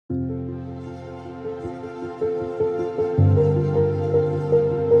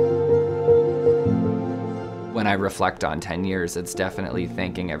When I reflect on 10 years, it's definitely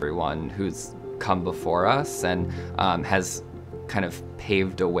thanking everyone who's come before us and has kind of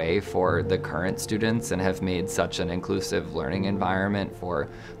paved a way for the current students and have made such an inclusive learning environment for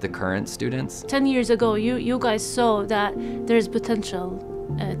the current students. 10 years ago, you guys saw that there's potential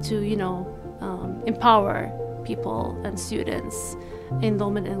to, empower people and students in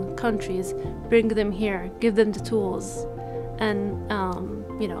dominant countries, bring them here, give them the tools, and,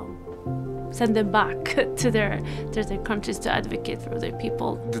 send them back to their countries to advocate for their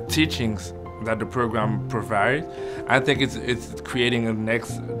people. The teachings that the program provides, I think it's creating a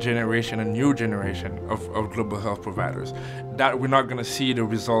next generation, a new generation of global health providers. That we're not going to see the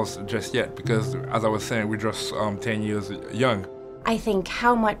results just yet because, as I was saying, we're just 10 years young. I think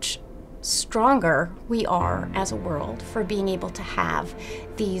how much stronger we are as a world for being able to have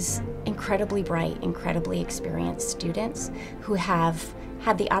these incredibly bright, incredibly experienced students who have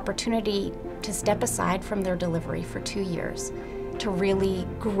had the opportunity to step aside from their delivery for 2 years, to really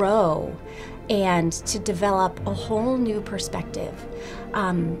grow and to develop a whole new perspective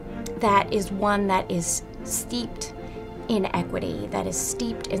that is one that is steeped in equity, that is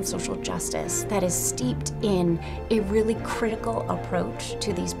steeped in social justice, that is steeped in a really critical approach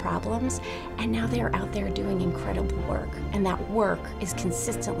to these problems. And now they're out there doing incredible work. And that work is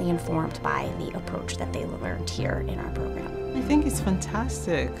consistently informed by the approach that they learned here in our program. I think it's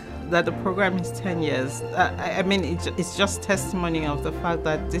fantastic that the program is 10 years. It's just testimony of the fact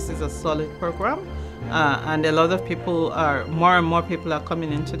that this is a solid program. And a lot of people more and more people are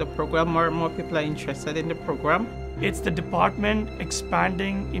coming into the program, more and more people are interested in the program. It's the department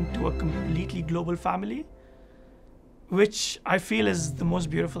expanding into a completely global family, which I feel is the most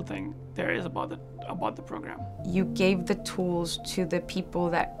beautiful thing there is about the program. You gave the tools to the people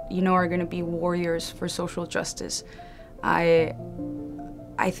that are going to be warriors for social justice. I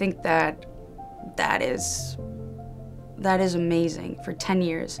think that is amazing. For 10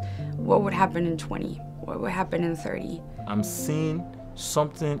 years, what would happen in 20? What would happen in 30? I'm seeing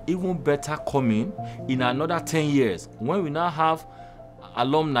something even better coming in another 10 years when we now have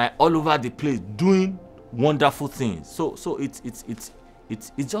alumni all over the place doing wonderful things. So it's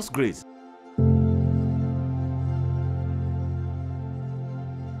just great.